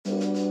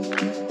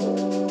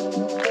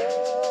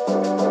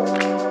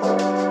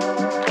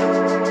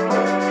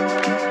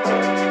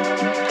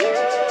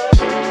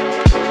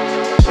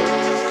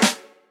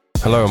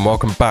Hello and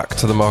welcome back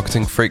to the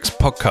Marketing Freaks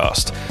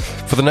podcast.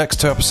 For the next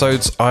 2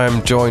 episodes, I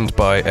am joined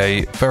by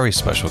a very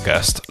special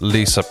guest,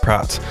 Lisa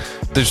Pratt,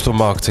 digital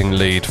marketing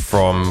lead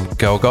from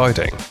Girl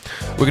Guiding.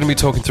 We're going to be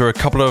talking through a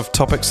couple of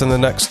topics in the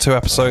next 2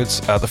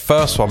 episodes. The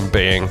first one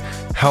being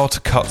how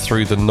to cut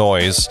through the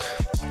noise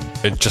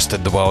in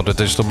the world of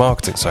digital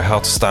marketing. So how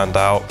to stand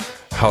out,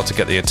 how to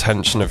get the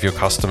attention of your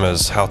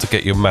customers, how to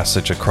get your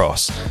message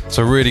across.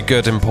 So a really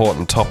good,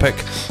 important topic.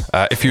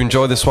 If you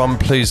enjoy this one,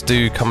 please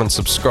do come and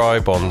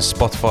subscribe on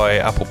Spotify,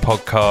 Apple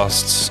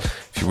Podcasts.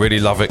 If you really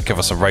love it, give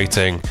us a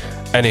rating.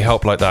 Any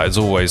help like that is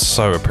always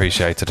so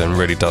appreciated and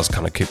really does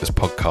kind of keep this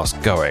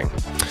podcast going.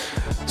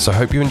 So I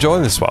hope you enjoy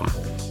this one.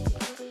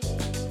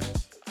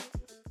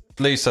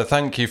 Lisa,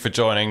 thank you for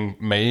joining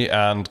me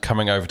and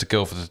coming over to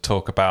Guildford to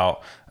talk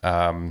about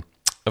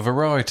a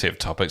variety of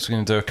topics. We're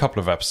going to do a couple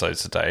of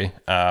episodes today.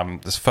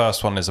 This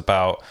first one is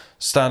about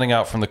standing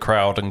out from the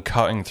crowd and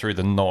cutting through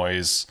the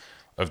noise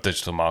of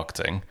digital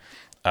marketing,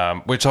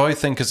 which I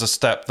think is a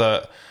step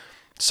that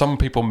some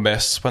people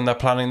miss when they're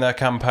planning their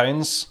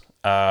campaigns.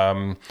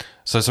 So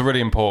it's a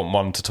really important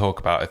one to talk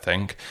about, I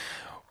think.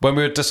 When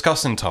we were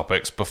discussing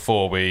topics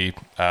before we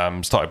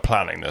started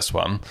planning this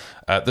one,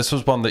 this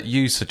was one that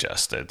you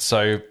suggested.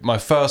 So my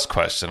first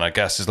question, I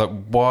guess, is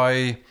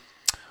why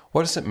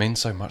does it mean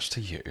so much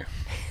to you?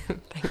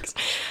 Thanks.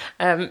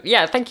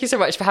 Thank you so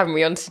much for having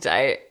me on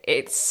today.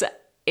 It's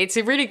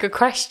a really good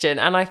question,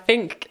 and I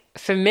think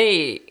for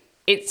me,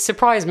 it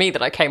surprised me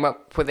that I came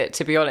up with it,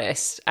 to be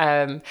honest.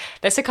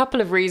 There's a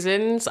couple of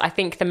reasons. I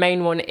think the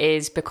main one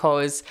is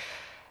because,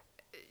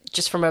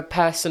 just from a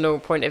personal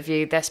point of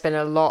view, there's been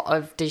a lot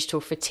of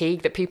digital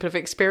fatigue that people have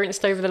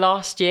experienced over the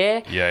last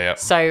year. Yeah.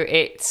 So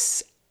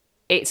it's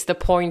the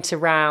point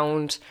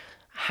around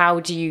how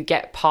do you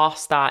get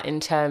past that in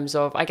terms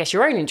of, I guess,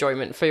 your own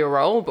enjoyment for your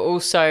role, but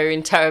also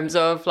in terms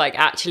of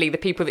actually the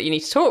people that you need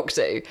to talk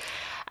to.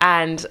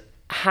 And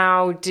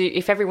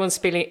if everyone's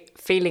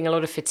feeling a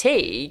lot of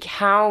fatigue,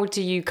 how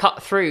do you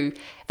cut through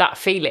that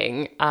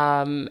feeling,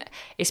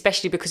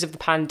 especially because of the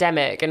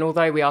pandemic? And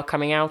although we are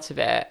coming out of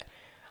it,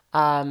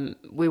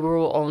 we were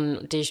all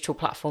on digital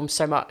platforms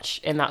so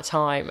much in that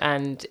time,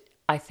 and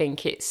I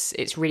think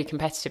it's really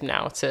competitive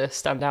now to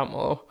stand out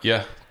more.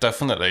 Yeah,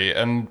 definitely.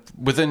 And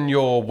within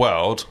your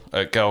world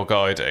at Girl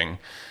Guiding,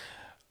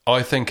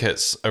 I think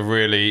it's a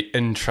really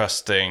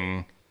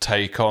interesting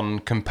take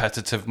on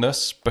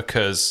competitiveness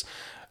because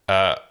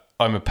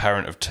I'm a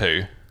parent of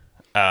 2,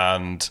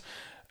 and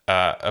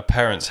a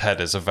parent's head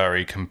is a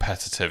very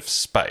competitive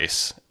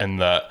space in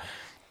that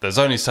there's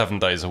only 7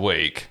 days a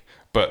week,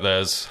 but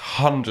there's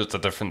hundreds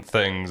of different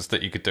things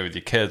that you could do with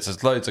your kids.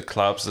 There's loads of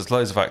clubs, there's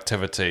loads of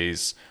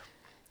activities.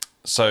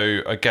 So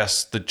I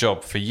guess the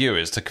job for you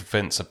is to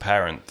convince a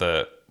parent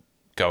that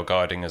Girl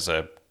Guiding is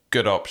a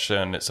good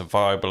option, it's a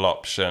viable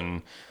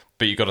option,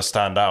 but you've got to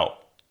stand out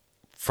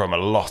from a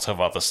lot of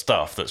other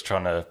stuff that's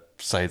trying to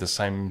say the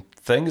same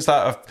thing. Is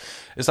that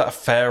a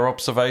fair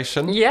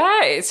observation?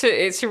 Yeah, it's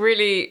a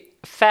really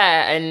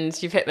fair,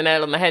 and you've hit the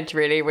nail on the head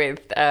really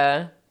with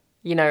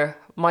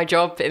my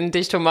job in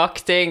digital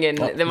marketing and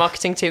the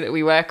marketing team that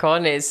we work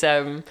on is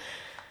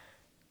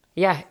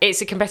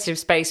it's a competitive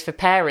space for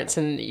parents,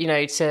 and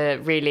to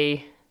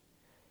really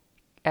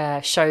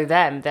show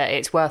them that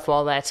it's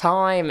worthwhile their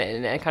time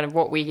and kind of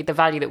the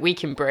value that we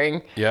can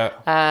bring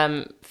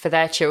for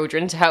their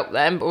children to help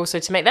them, but also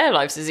to make their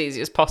lives as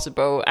easy as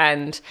possible.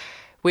 And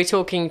we're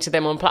talking to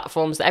them on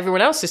platforms that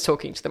everyone else is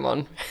talking to them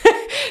on.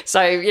 So,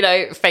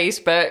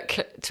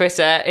 Facebook,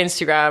 Twitter,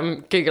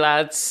 Instagram, Google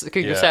Ads,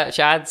 Google search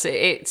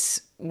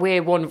ads,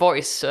 we're one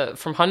voice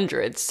from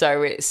hundreds.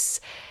 So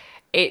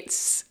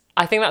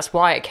I think that's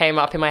why it came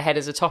up in my head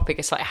as a topic.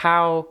 It's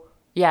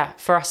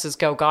for us as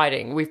Girl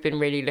Guiding, we've been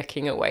really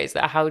looking at ways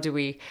that how do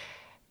we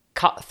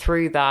cut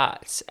through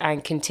that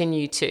and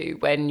continue to,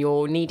 when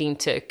you're needing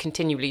to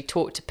continually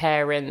talk to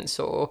parents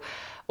or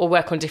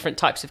work on different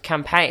types of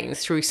campaigns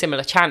through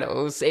similar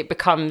channels, it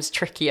becomes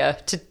trickier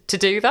to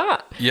do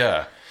that.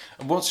 Yeah.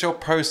 And what's your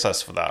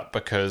process for that?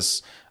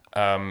 Because,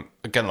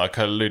 again, like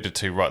I alluded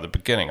to right at the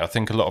beginning, I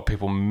think a lot of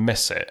people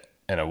miss it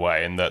in a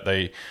way, in that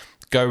they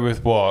go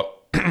with what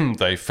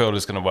they feel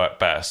is going to work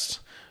best,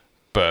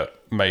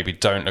 but maybe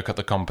don't look at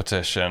the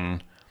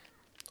competition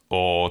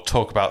or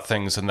talk about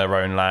things in their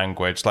own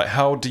language.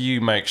 How do you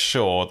make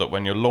sure that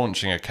when you're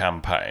launching a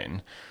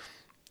campaign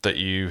that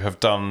you have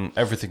done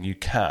everything you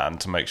can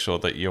to make sure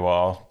that you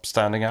are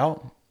standing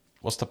out?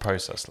 What's the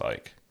process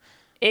like?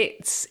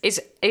 It's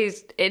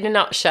in a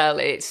nutshell,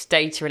 it's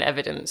data and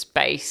evidence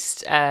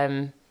based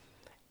in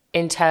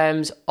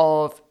terms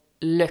of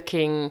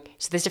looking.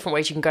 So there's different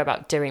ways you can go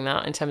about doing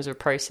that in terms of a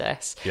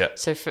process. Yeah.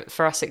 So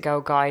for us at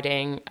Girl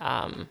Guiding,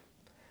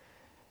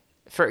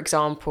 for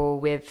example,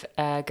 with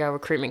girl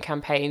recruitment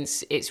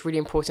campaigns, it's really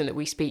important that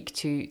we speak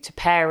to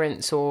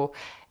parents or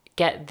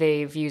get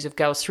the views of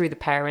girls through the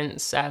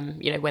parents,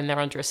 when they're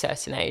under a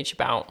certain age,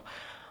 about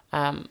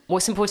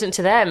what's important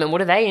to them and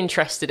what are they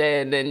interested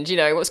in, and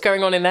what's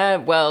going on in their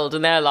world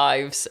and their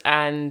lives.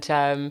 And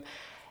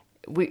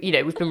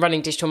we've been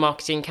running digital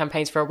marketing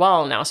campaigns for a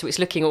while now, so it's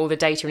looking at all the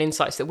data and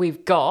insights that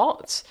we've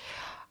got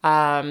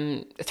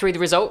through the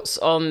results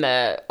on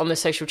the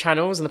social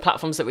channels and the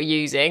platforms that we're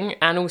using,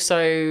 and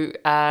also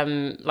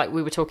like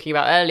we were talking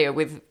about earlier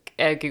with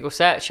Google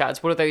search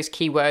ads, what are those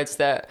keywords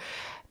that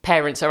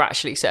parents are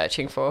actually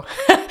searching for?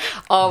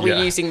 Are we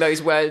using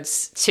those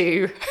words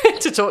to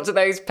talk to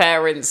those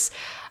parents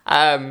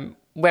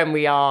when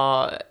we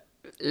are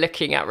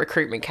looking at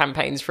recruitment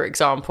campaigns, for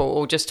example,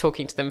 or just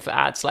talking to them for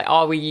ads? Like,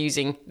 are we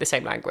using the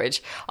same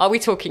language? Are we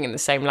talking in the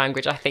same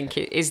language? I think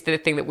it is the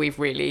thing that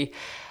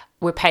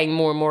we're paying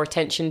more and more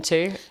attention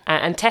to,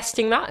 and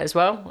testing that as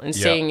well and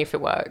seeing if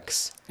it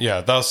works.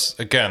 Yeah, that's,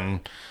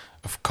 again,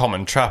 a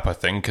common trap, I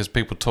think, because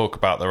people talk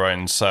about their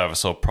own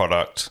service or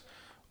product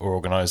or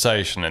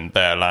organisation in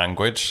their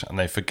language, and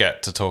they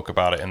forget to talk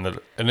about it and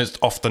it's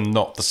often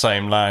not the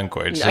same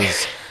language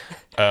as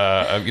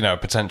a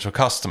potential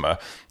customer.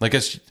 I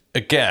guess,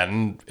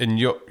 again, in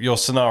your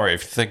scenario,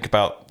 if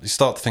you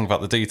start to think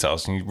about the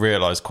details, and you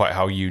realise quite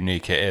how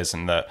unique it is,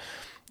 and that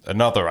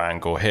another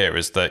angle here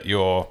is that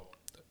you're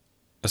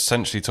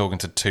essentially talking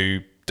to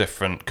two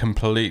different,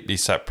 completely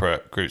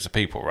separate groups of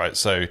people, right?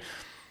 So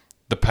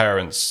the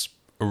parents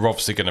are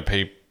obviously going to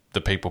be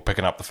the people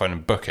picking up the phone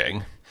and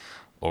booking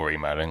or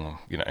emailing,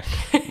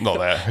 not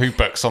there. Who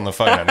books on the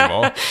phone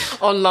anymore?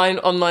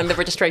 Online, the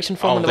registration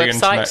form on the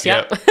website.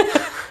 Yeah.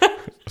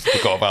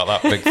 Forgot about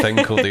that big thing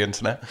called the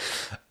internet.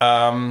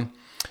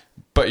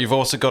 But you've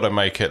also got to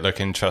make it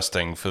look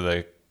interesting for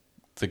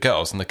the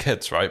girls and the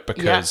kids, right?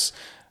 Because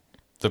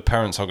the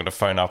parents are going to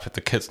phone up if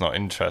the kid's not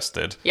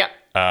interested. Yeah.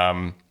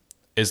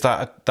 Is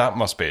that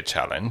must be a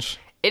challenge?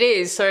 It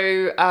is.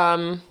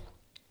 So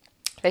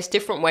there's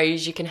different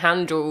ways you can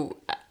handle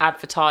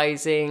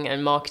advertising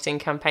and marketing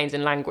campaigns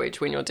in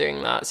language when you're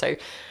doing that. So,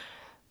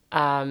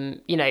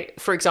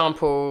 for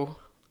example,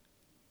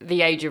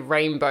 the age of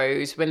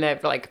rainbows, when they're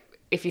like,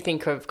 if you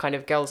think of kind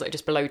of girls that are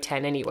just below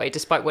 10 anyway,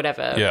 despite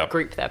whatever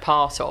group they're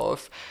part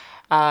of,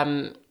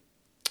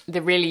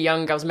 the really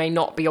young girls may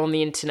not be on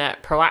the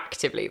internet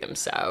proactively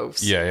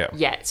themselves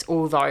yet,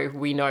 although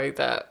we know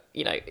that,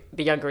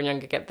 the younger and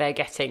younger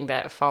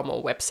they're far more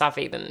web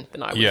savvy than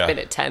I would have been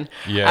at 10,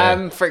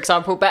 for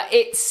example. But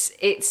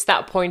it's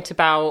that point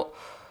about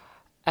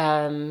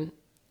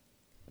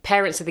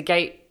parents are the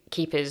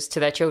gatekeepers to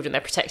their children,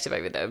 they're protective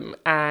over them.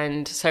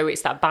 And so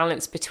it's that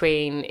balance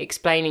between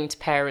explaining to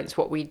parents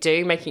what we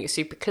do, making it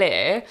super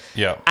clear,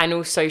 and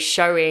also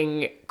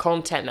showing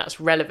content that's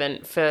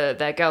relevant for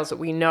their girls that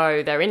we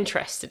know they're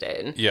interested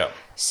in.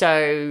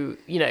 So,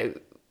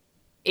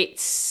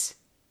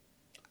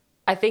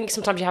 I think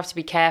sometimes you have to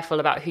be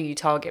careful about who you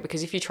target,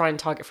 because if you try and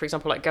target, for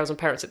example, like girls and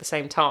parents at the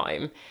same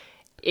time,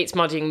 it's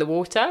muddying the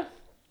water.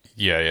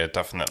 Yeah,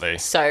 definitely.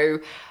 So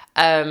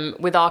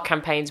with our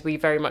campaigns, we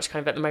very much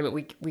kind of, at the moment,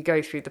 we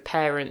go through the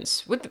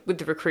parents with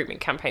the recruitment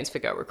campaigns for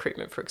girl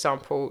recruitment, for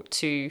example,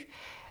 to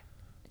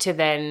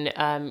then,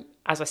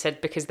 as I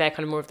said, because they're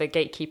kind of more of the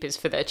gatekeepers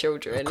for their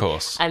children. Of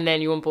course. And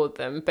then you onboard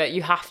them. But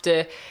you have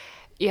to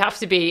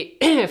be,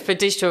 for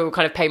digital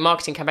kind of paid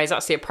marketing campaigns,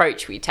 that's the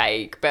approach we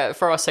take. But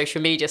for our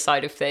social media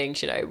side of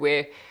things,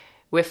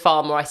 we're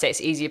far more, I say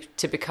it's easier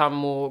to become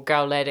more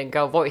girl-led and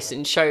girl voice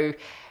and show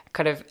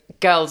kind of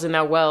girls in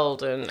their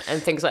world and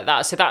things like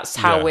that. So that's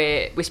how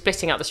we're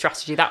splitting out the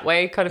strategy that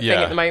way kind of thing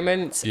at the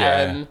moment.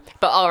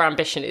 But our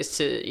ambition is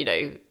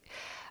to,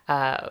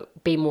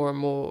 be more and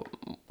more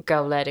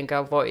girl-led and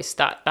girl voice.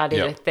 That is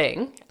a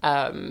thing.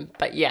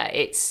 But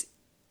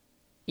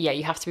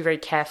you have to be very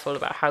careful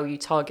about how you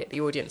target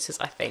the audiences,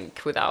 I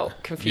think,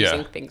 without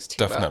confusing things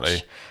too much.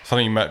 Definitely.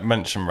 Funny you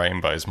mentioned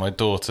rainbows. My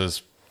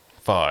daughter's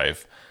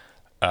 5.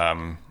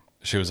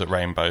 She was at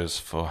Rainbows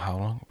for how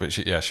long? But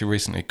she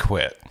recently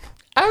quit.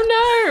 Oh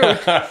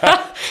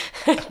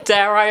no!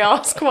 Dare I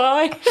ask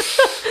why?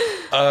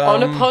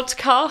 On a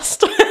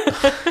podcast?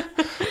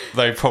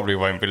 They probably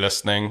won't be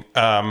listening.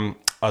 I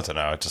don't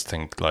know. I just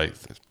think, like,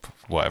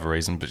 whatever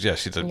reason. But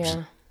she did.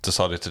 Yeah.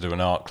 Decided to do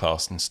an art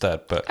class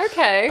instead. But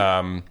okay.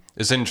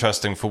 It's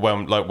interesting for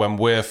when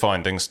we're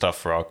finding stuff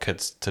for our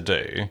kids to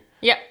do.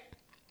 Yeah.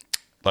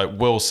 Like,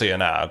 we'll see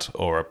an ad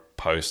or a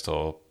post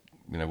or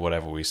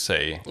whatever we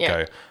see.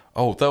 Go,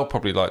 oh, they'll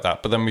probably like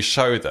that. But then we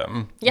show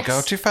them. Yes. Go,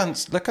 do you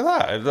fancy? Look at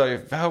that.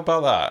 Like, how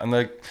about that? And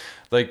they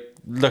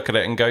look at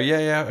it and go,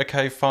 yeah,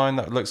 okay, fine,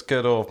 that looks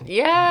good. Or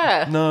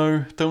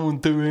no, don't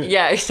want to do it.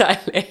 Yeah,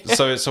 exactly.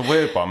 So it's a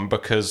weird one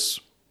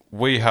because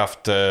we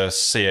have to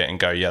see it and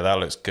go, yeah, that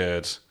looks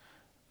good.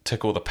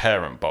 Tick all the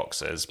parent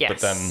boxes. Yes. But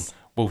then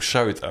we'll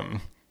show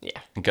them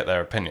and get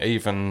their opinion.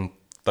 Even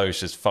though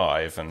she's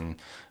 5 and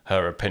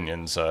her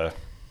opinions are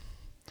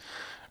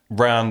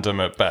random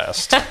at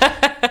best,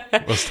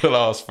 we'll still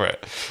ask for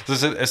it.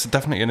 So it's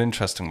definitely an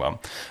interesting one.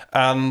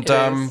 And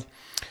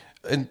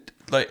in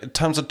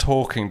terms of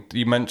talking,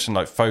 you mentioned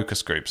like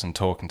focus groups and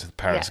talking to the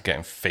parents and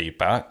getting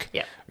feedback,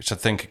 which I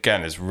think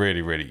again is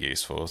really, really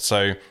useful.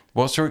 So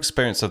what's your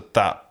experience of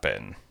that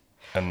been,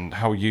 and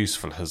how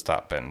useful has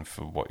that been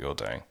for what you're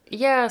doing?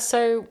 Yeah,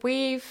 so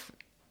we've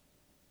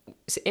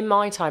in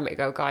my time at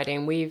Girl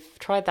Guiding, we've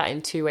tried that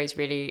in two ways,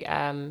 really.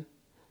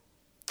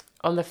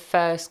 On the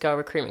first girl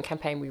recruitment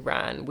campaign we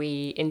ran,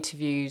 we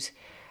interviewed,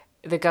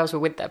 the girls were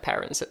with their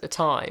parents at the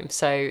time.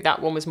 So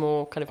that one was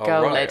more kind of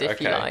girl-led,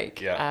 if you like.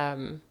 Yeah.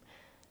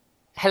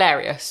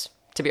 Hilarious,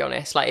 to be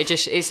honest. Like,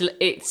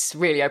 it's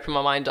really opened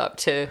my mind up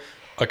to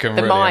I can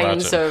the really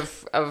minds imagine.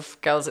 of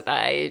girls at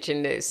that age.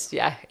 And it's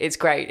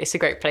great. It's a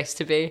great place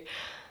to be.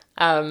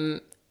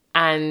 And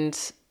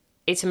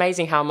it's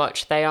amazing how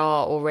much they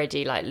are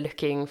already like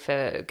looking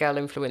for girl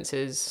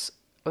influencers.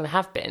 Well, they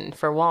have been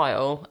for a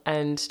while,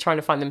 and trying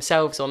to find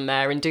themselves on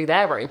there and do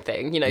their own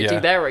thing, do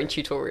their own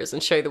tutorials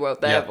and show the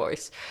world their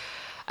voice.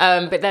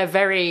 But they're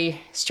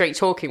very straight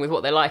talking with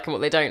what they like and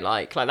what they don't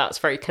like. Like, that's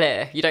very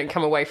clear. You don't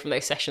come away from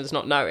those sessions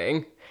not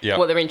knowing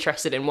what they're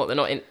interested in, what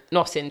they're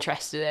not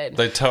interested in.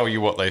 They tell you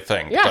what they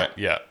think.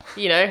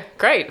 Yeah.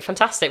 Great,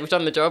 fantastic. We've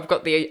done the job,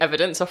 got the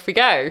evidence, off we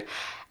go.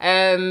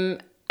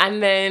 And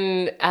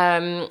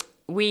then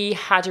we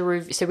had a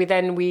review. So we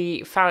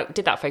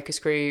did that focus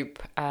group,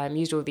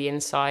 used all the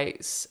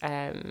insights,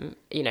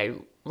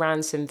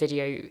 ran some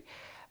video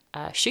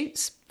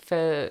shoots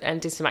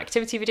and did some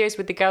activity videos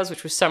with the girls,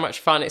 which was so much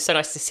fun. It's so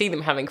nice to see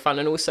them having fun,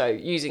 and also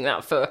using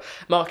that for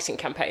marketing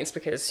campaigns,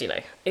 because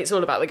it's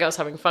all about the girls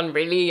having fun,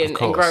 really, and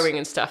growing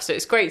and stuff. So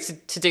it's great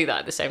to do that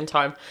at the same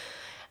time.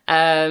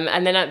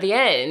 And then at the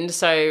end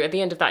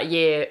of that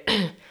year,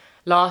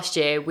 last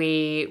year,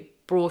 we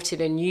brought in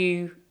a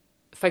new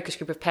focus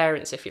group of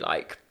parents, if you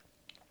like,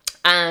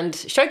 and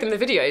showed them the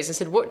videos and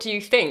said, what do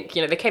you think?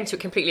 They came to it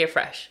completely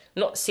afresh,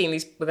 not seeing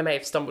these, well, they may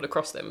have stumbled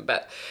across them,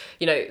 but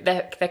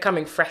they're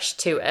coming fresh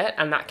to it.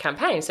 And that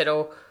campaign said,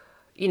 what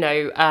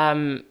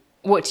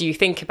do you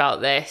think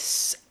about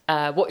this?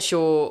 What's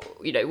your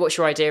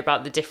idea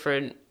about the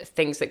different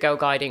things that Girl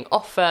Guiding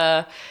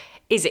offer?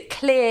 Is it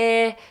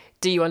clear?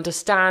 Do you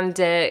understand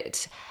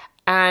it?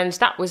 And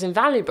that was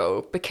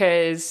invaluable,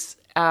 because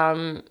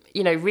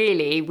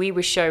really we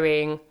were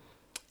showing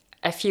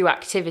a few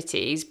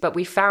activities, but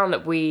we found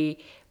that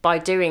by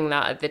doing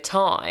that at the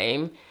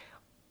time,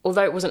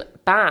 although it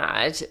wasn't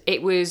bad,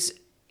 it was,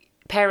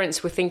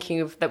 parents were thinking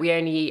of that we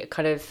only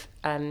kind of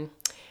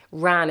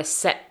ran a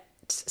set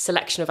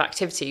selection of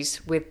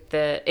activities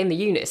in the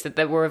units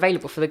that were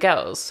available for the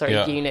girls.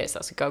 Units,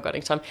 that's a Girl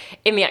Guiding time,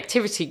 in the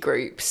activity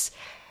groups.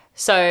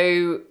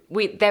 So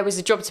there was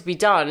a job to be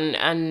done,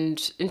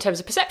 and in terms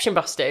of perception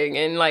busting,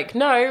 and like,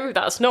 no,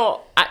 that's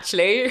not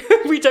actually,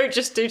 we don't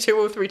just do 2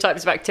 or 3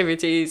 types of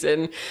activities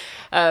and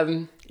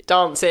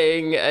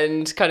dancing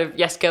and kind of,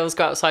 yes, girls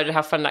go outside and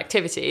have fun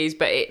activities,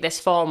 but there's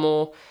far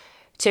more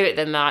to it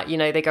than that.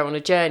 They go on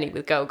a journey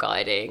with Girl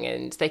Guiding,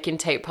 and they can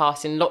take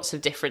part in lots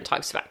of different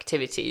types of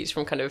activities,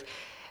 from kind of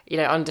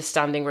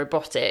understanding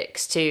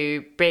robotics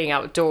to being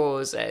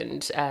outdoors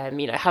and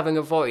having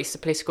a voice, a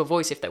political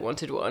voice if they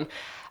wanted one.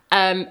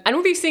 And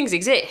all these things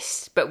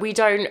exist, but we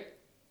don't.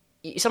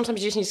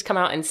 Sometimes you just need to come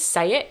out and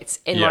say it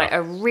in like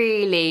a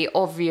really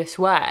obvious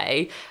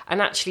way,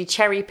 and actually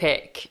cherry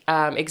pick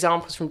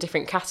examples from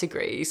different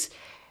categories.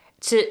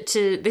 This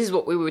is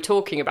what we were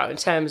talking about in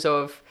terms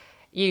of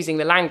using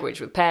the language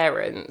with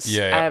parents.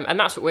 And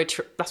that's what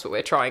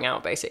we're trying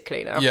out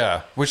basically now.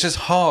 Yeah, which is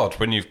hard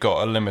when you've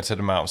got a limited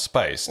amount of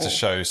space to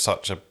show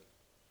such a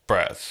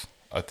breadth.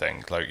 I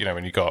think, like,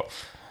 when you got,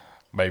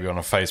 maybe on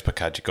a Facebook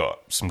ad, you've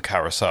got some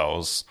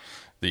carousels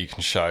that you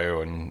can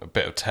show and a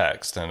bit of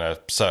text, and a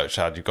search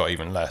ad you've got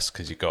even less,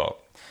 because you've got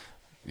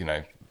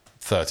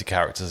 30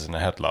 characters in a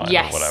headline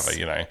or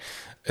whatever.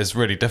 It's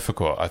really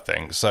difficult, I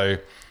think. So,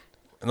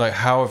 like,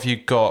 how have you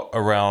got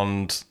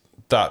around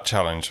that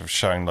challenge of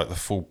showing like the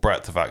full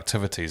breadth of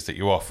activities that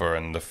you offer,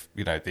 and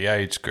the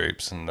age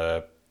groups and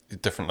the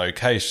different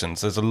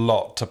locations? There's a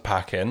lot to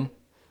pack in.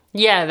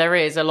 Yeah, there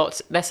is a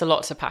lot. There's a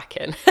lot to pack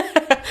in.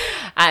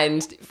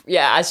 And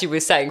yeah, as you were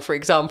saying, for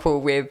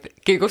example, with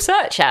Google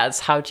search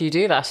ads, how do you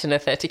do that in a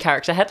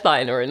 30-character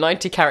headline or a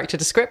 90-character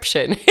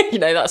description?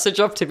 That's a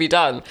job to be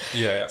done.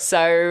 Yeah.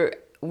 So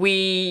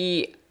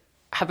we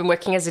have been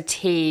working as a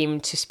team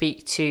to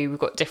speak to, we've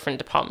got different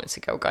departments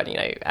at Girl Guiding,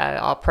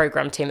 our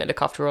program team that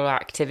look after all our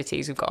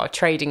activities. We've got our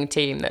trading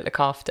team that look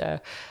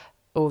after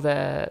all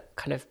the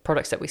kind of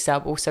products that we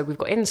sell. But also we've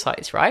got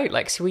insights, right?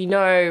 Like, so we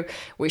know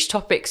which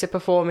topics are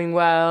performing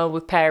well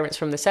with parents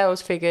from the sales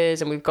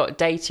figures, and we've got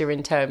data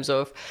in terms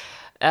of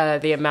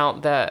the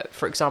amount that,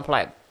 for example,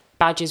 like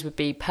badges would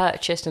be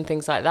purchased and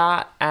things like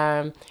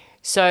that.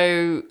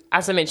 So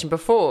as I mentioned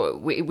before,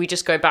 we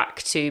just go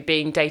back to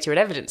being data and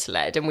evidence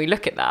led, and we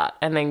look at that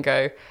and then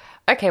go,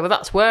 okay, well,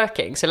 that's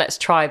working, so let's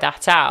try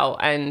that out.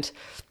 And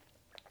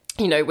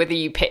whether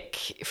you pick,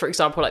 for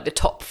example, like the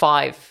top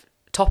 5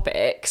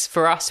 topics,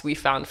 for us, we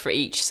found for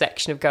each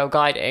section of Girl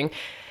Guiding,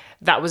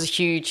 that was a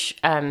huge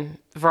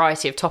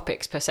variety of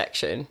topics per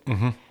section.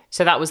 Mm-hmm.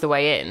 So that was the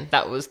way in.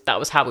 That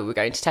was how we were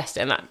going to test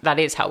it, and that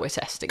is how we're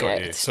testing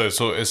it. So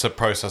it's a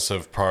process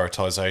of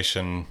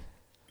prioritization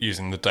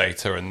using the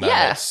data, and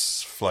then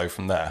it's flow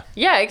from there.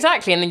 Yeah,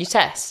 exactly. And then you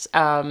test.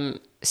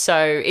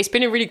 So it's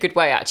been a really good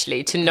way,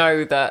 actually, to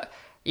know that,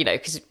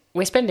 because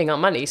we're spending our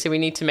money, so we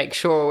need to make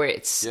sure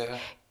it's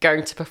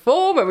going to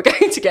perform and we're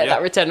going to get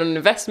that return on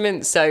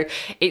investment. So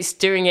it's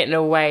doing it in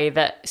a way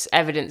that's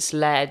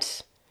evidence-led,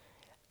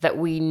 that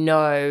we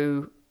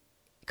know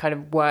kind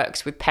of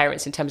works with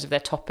parents in terms of their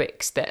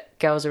topics that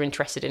girls are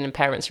interested in and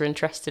parents are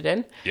interested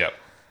in. Yep.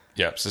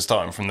 Yep. So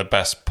starting from the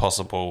best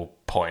possible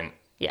point.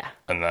 Yeah.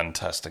 And then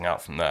testing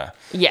out from there.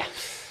 Yeah.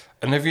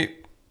 And have you,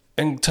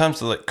 in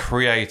terms of like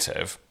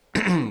creative,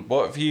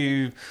 what have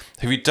you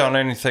done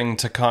anything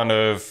to kind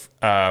of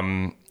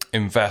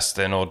invest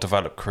in or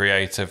develop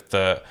creative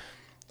that,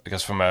 I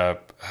guess from a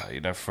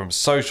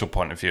social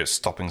point of view, it's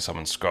stopping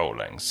someone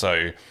scrolling.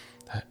 So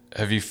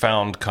have you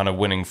found kind of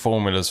winning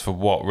formulas for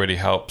what really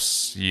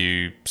helps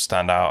you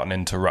stand out and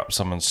interrupt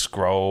someone's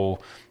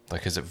scroll?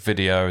 Like, is it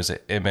video? Is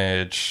it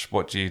image?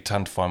 What do you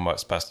tend to find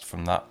works best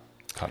from that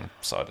kind of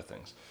side of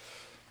things?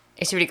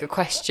 It's a really good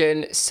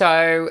question.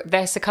 So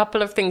there's a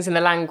couple of things in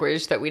the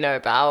language that we know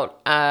about.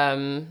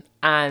 And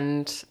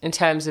in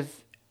terms of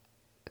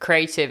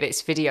creative,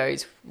 it's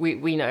videos.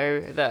 We know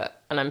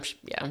that, and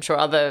I'm sure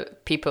other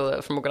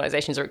people from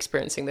organisations are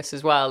experiencing this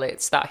as well.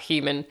 It's that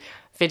human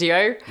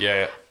video.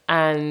 Yeah.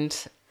 And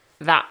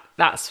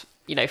that's,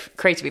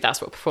 creatively,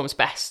 that's what performs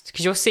best,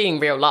 because you're seeing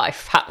real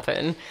life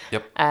happen.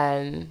 Yep.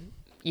 And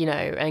we're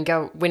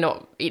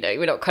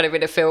not kind of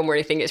in a film or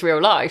anything, it's real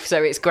life.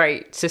 So it's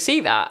great to see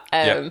that.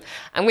 And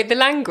with the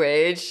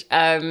language,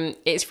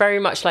 it's very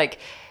much like,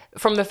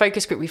 from the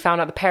focus group, we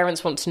found out the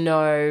parents want to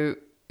know,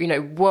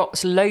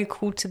 what's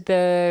local to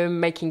them,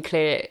 making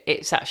clear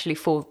it's actually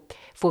for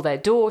their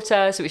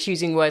daughter. So it's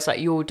using words like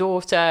your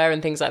daughter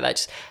and things like that,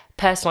 just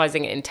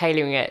personalizing it and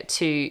tailoring it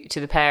to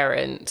the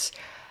parent.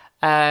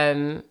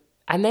 And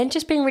then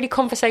just being really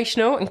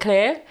conversational and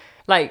clear.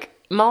 Like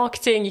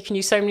marketing, you can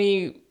use so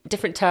many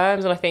different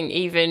terms, and I think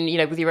even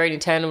with your own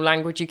internal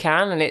language you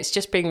can, and it's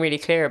just being really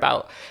clear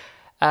about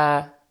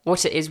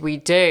what it is we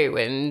do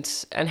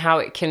and how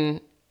it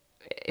can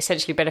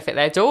essentially benefit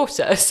their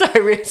daughter. So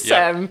it's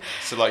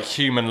so like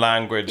human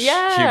language,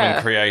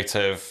 human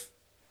creative,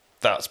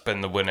 that's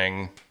been the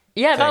winning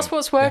thing. That's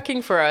what's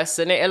working for us,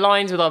 and it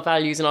aligns with our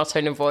values and our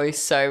tone of voice.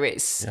 So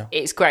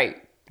it's great.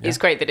 It's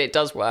great that it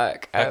does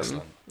work.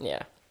 Excellent.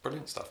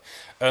 Brilliant stuff.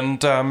 And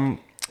kind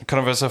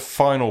of as a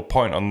final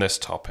point on this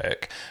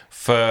topic,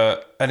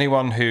 for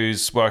anyone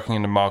who's working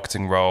in a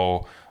marketing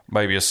role,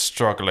 maybe is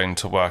struggling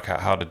to work out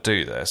how to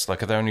do this,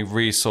 like, are there any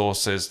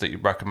resources that you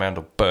recommend,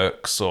 or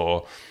books,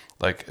 or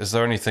like, is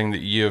there anything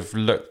that you've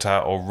looked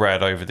at or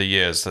read over the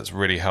years that's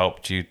really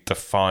helped you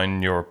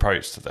define your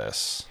approach to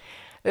this?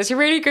 That's a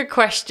really good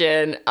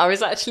question. I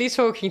was actually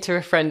talking to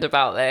a friend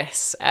about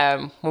this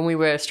when we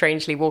were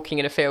strangely walking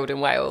in a field in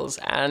Wales,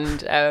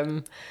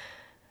 and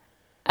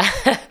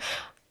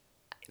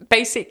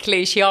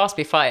basically she asked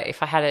me if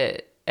I had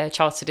a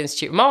Chartered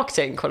Institute of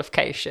Marketing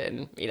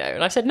qualification,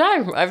 and I said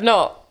no, I've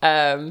not.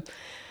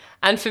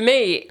 And for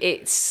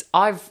me,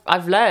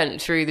 I've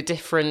learned through the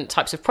different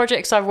types of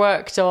projects I've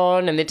worked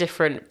on and the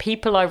different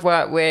people I've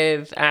worked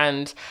with,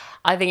 and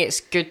I think it's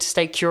good to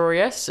stay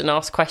curious and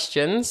ask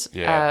questions.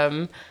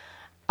 Yeah.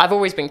 I've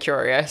always been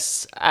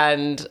curious,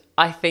 and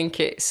I think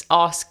it's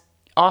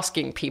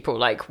asking people,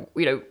 like,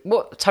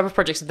 what type of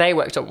projects have they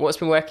worked on, what's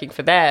been working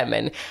for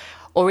them,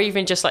 or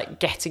even just like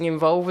getting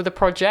involved with a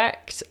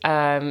project.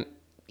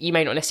 You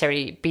may not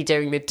necessarily be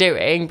doing the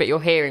doing, but you're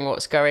hearing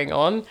what's going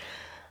on.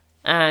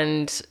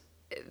 And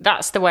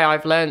that's the way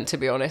I've learned, to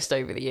be honest,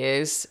 over the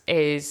years,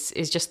 is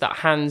just that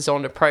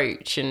hands-on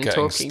approach and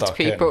getting talking to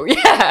people. In.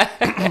 Yeah.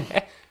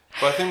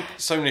 But I think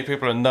so many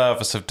people are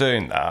nervous of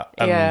doing that.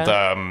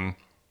 And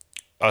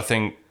I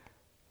think,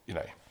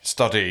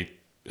 study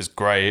is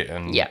great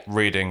and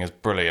reading is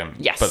brilliant.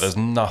 Yes. But there's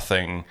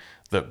nothing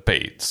that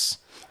beats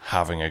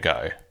having a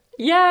go.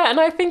 Yeah, and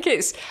I think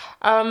it's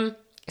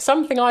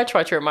something I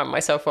try to remind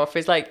myself of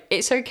is, like,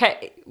 it's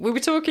okay. We were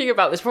talking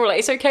about this before, like,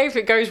 it's okay if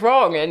it goes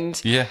wrong,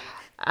 and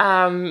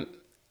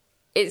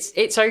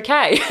it's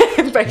okay,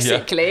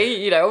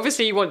 basically. Yeah.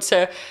 Obviously you want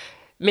to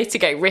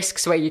mitigate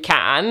risks where you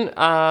can,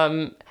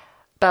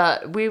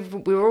 but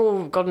we've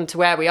all gotten to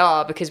where we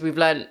are because we've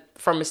learned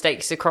from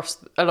mistakes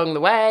along the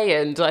way,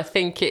 and I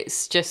think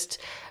it's just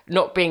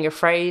not being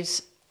afraid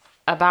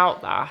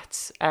about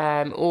that,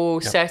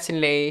 or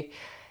certainly,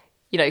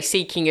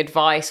 seeking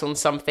advice on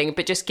something,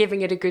 but just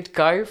giving it a good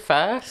go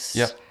first.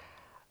 Yeah.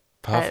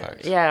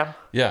 Perfect. Yeah.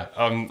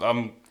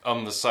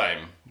 I'm the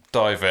same.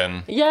 Dive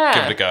in. Yeah.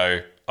 Give it a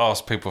go.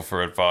 Ask people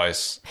for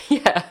advice.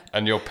 Yeah.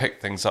 And you'll pick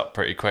things up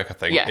pretty quick, I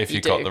think, if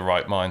you've got the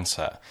right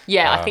mindset.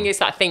 Yeah, I think it's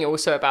that thing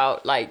also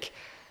about, like,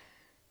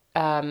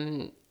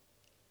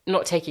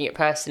 not taking it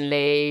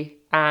personally,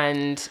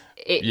 and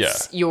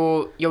it's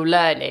you're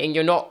learning.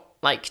 You're not,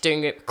 like,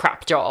 doing a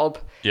crap job.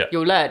 Yeah.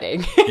 You're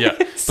learning. Yeah.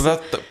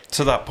 But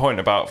to that point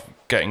about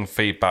getting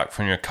feedback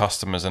from your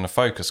customers in a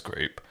focus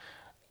group,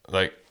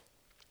 like,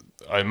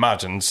 I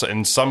imagine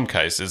in some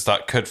cases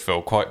that could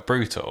feel quite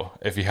brutal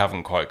if you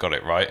haven't quite got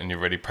it right and you're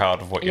really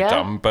proud of what you've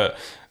done. But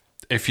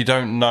if you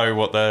don't know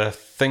what they're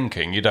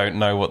thinking, you don't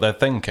know what they're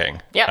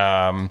thinking.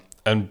 Yeah.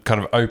 And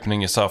kind of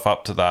opening yourself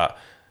up to that,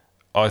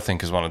 I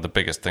think, is one of the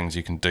biggest things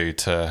you can do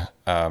to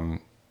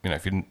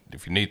if you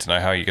need to know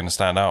how you're going to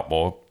stand out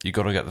more, you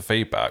got to get the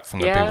feedback from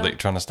the people that you're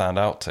trying to stand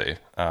out to.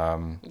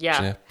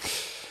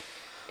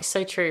 It's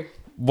so true.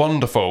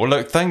 Wonderful. Well,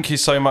 look, thank you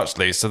so much,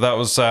 Lisa. That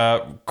was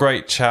a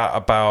great chat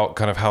about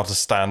kind of how to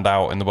stand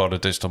out in the world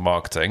of digital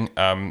marketing.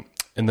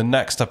 In the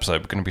next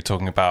episode, we're going to be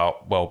talking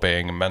about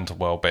well-being and mental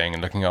well-being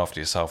and looking after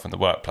yourself in the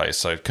workplace.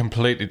 So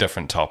completely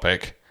different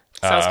topic.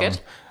 Sounds good.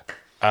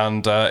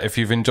 And if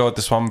you've enjoyed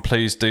this one,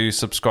 please do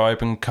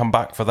subscribe and come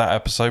back for that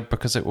episode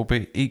because it will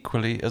be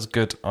equally as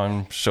good,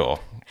 I'm sure.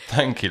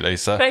 Thank you,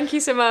 Lisa. Thank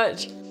you so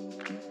much.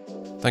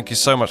 Thank you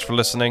so much for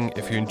listening.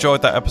 If you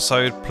enjoyed that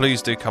episode,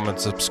 please do come and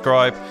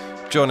subscribe.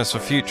 Join us for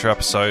future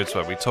episodes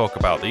where we talk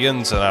about the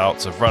ins and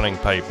outs of running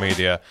paid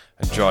media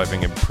and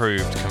driving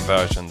improved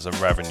conversions and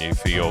revenue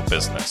for your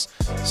business.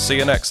 See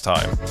you next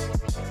time.